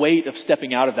the weight of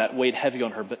stepping out of that weighed heavy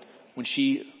on her. But when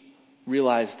she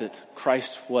realized that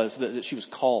that she was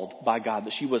called by God,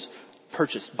 that she was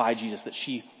purchased by Jesus, that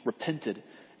she repented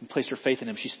and placed her faith in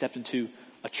him, she stepped into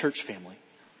a church family.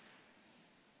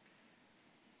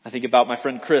 I think about my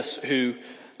friend Chris, who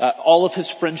all of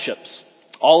his friendships,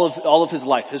 all of his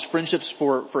life, his friendships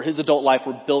for his adult life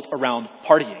were built around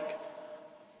partying.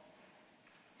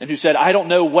 And who said, I don't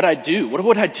know what I'd do. What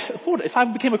would I do? If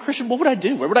I became a Christian, what would I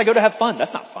do? Where would I go to have fun?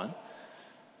 That's not fun.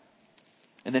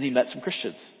 And then he met some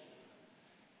Christians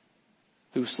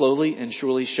who slowly and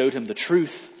surely showed him the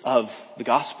truth of the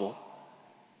gospel,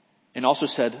 and also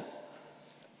said,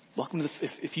 welcome to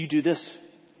if you do this,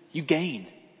 you gain.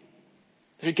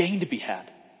 There's a gain to be had.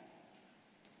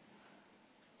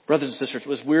 Brothers and sisters,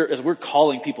 as we're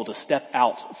calling people to step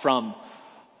out from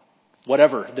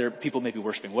whatever their people may be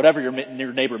worshiping, whatever your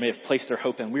neighbor may have placed their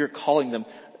hope in, we are calling them.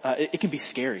 It can be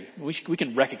scary. We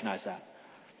can recognize that.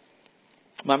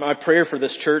 My prayer for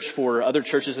this church, for other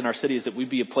churches in our city, is that we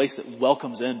be a place that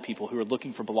welcomes in people who are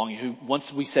looking for belonging, who once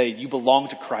we say you belong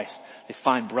to Christ, they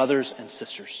find brothers and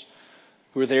sisters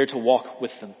who are there to walk with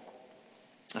them.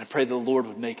 And I pray that the Lord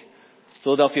would make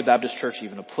Philadelphia Baptist Church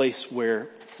even a place where,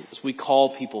 as we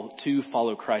call people to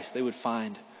follow Christ, they would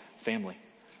find family.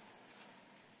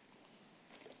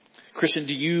 Christian,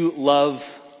 do you love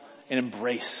and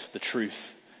embrace the truth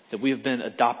that we have been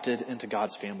adopted into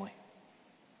God's family?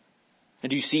 And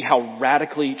do you see how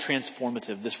radically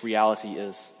transformative this reality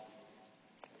is?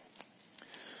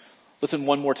 Listen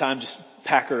one more time, just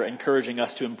Packer encouraging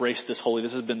us to embrace this holy.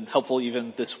 This has been helpful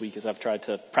even this week as I've tried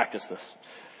to practice this.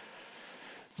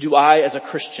 Do I, as a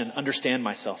Christian, understand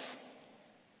myself?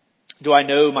 Do I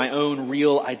know my own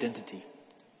real identity,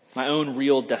 my own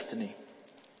real destiny?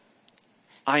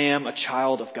 I am a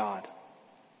child of God.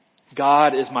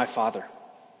 God is my Father.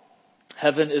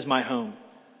 Heaven is my home.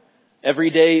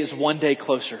 Every day is one day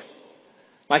closer.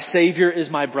 My Savior is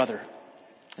my brother,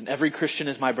 and every Christian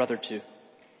is my brother too.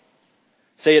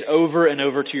 Say it over and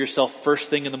over to yourself first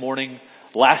thing in the morning,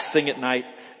 last thing at night,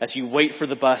 as you wait for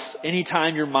the bus,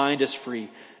 anytime your mind is free,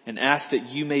 and ask that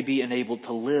you may be enabled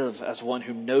to live as one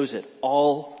who knows it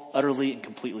all utterly and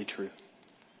completely true.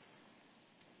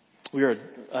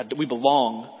 We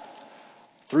belong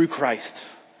through Christ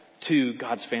to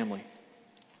God's family.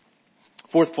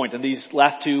 Fourth point, and these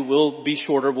last two will be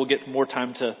shorter. We'll get more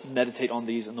time to meditate on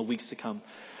these in the weeks to come.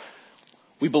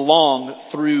 We belong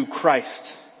through Christ.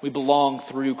 We belong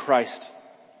through Christ.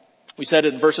 We said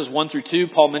in verses 1 through 2,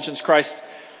 Paul mentions Christ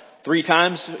 3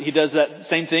 times. He does that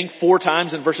same thing 4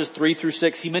 times in verses 3 through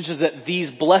 6. He mentions that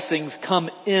these blessings come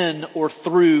in or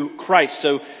through Christ.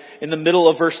 So in the middle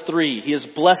of verse 3, he has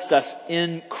blessed us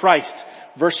in Christ.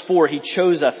 Verse 4, he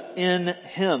chose us in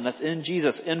him. That's in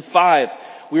Jesus. In 5,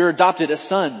 we are adopted as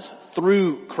sons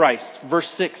through Christ. Verse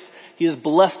 6, he has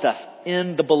blessed us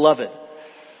in the beloved.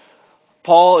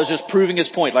 Paul is just proving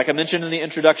his point. Like I mentioned in the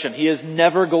introduction, he is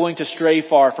never going to stray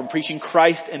far from preaching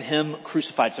Christ and him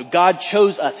crucified. So God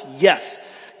chose us. Yes,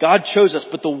 God chose us.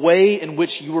 But the way in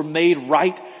which you were made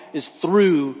right is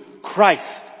through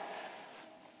Christ.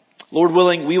 Lord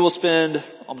willing, we will spend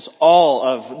almost all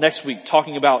of next week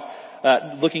talking about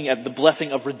looking at the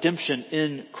blessing of redemption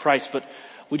in Christ. But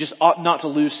we just ought not to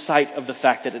lose sight of the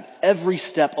fact that at every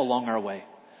step along our way,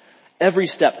 every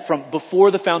step from before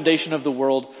the foundation of the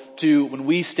world to when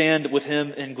we stand with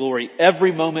Him in glory,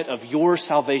 every moment of your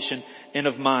salvation and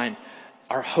of mine,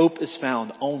 our hope is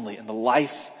found only in the life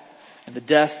and the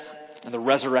death and the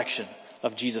resurrection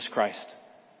of Jesus Christ.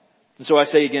 And so I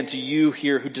say again to you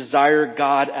here who desire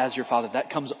God as your Father, that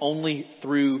comes only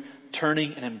through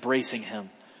turning and embracing Him.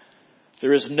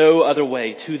 There is no other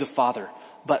way to the Father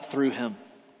but through Him.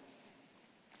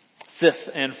 Fifth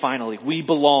and finally, we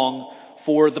belong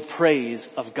for the praise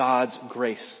of God's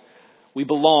grace. We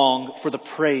belong for the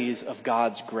praise of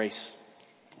God's grace.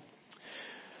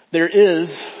 There is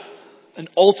an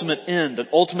ultimate end, an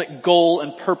ultimate goal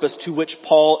and purpose to which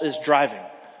Paul is driving.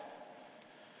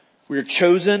 We are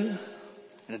chosen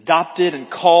and adopted and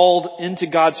called into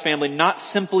God's family, not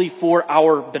simply for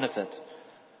our benefit,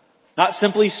 not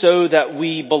simply so that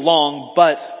we belong,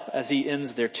 but, as he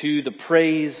ends there, to the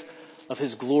praise of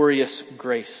His glorious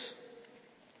grace.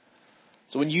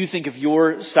 So when you think of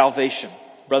your salvation,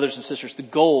 brothers and sisters, the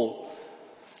goal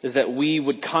is that we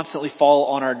would constantly fall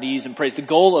on our knees and praise. The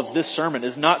goal of this sermon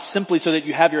is not simply so that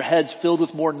you have your heads filled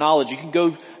with more knowledge. You can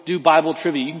go do Bible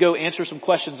trivia. You can go answer some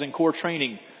questions in core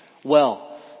training.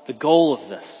 Well, the goal of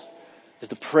this is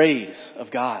the praise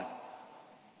of God.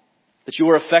 That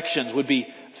your affections would be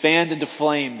fanned into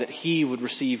flame, that He would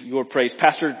receive your praise.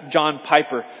 Pastor John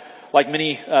Piper, like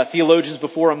many theologians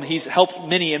before him, he's helped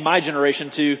many in my generation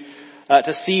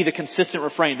to see the consistent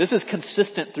refrain. This is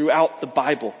consistent throughout the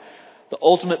Bible. The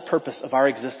ultimate purpose of our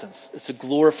existence is to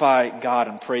glorify God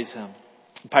and praise Him.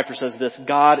 And Piper says this: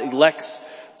 God elects,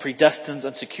 predestines,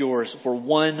 and secures for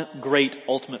one great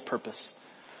ultimate purpose,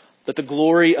 that the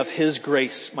glory of His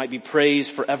grace might be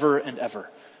praised forever and ever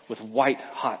with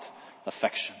white-hot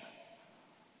affection.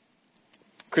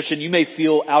 Christian, you may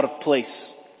feel out of place.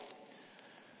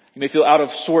 You may feel out of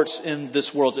sorts in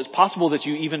this world. It's possible that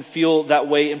you even feel that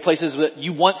way in places that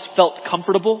you once felt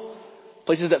comfortable,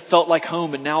 places that felt like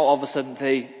home, and now all of a sudden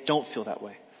they don't feel that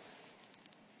way.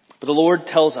 But the Lord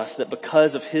tells us that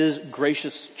because of His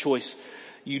gracious choice,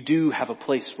 you do have a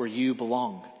place where you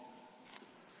belong.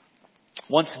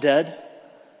 Once dead,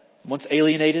 once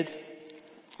alienated,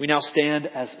 we now stand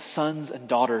as sons and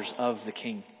daughters of the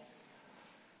King.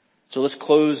 So let's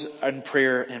close in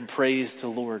prayer and praise the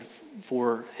Lord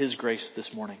for His grace this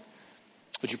morning.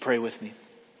 Would you pray with me?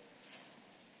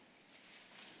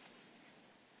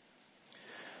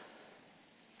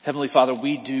 Heavenly Father,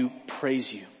 we do praise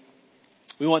You.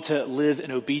 We want to live in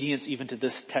obedience even to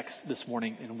this text this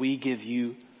morning, and we give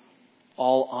You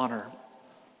all honor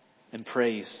and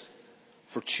praise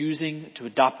for choosing to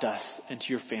adopt us into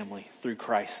Your family through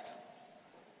Christ.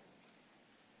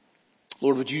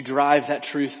 Lord, would You drive that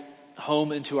truth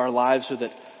home into our lives so that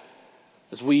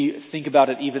as we think about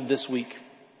it even this week,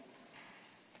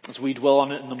 as we dwell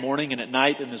on it in the morning and at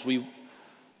night, and as we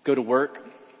go to work,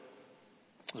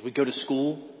 as we go to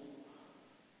school,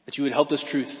 that You would help this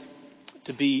truth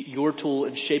to be Your tool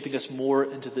in shaping us more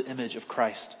into the image of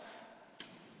Christ.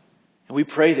 And we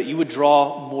pray that You would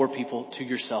draw more people to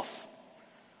Yourself,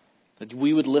 that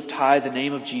we would lift high the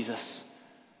name of Jesus,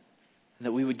 and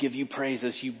that we would give You praise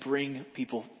as You bring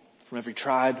people from every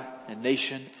tribe and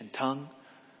nation and tongue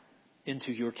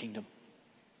into Your kingdom.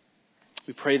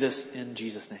 We pray this in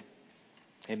Jesus' name.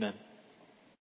 Amen.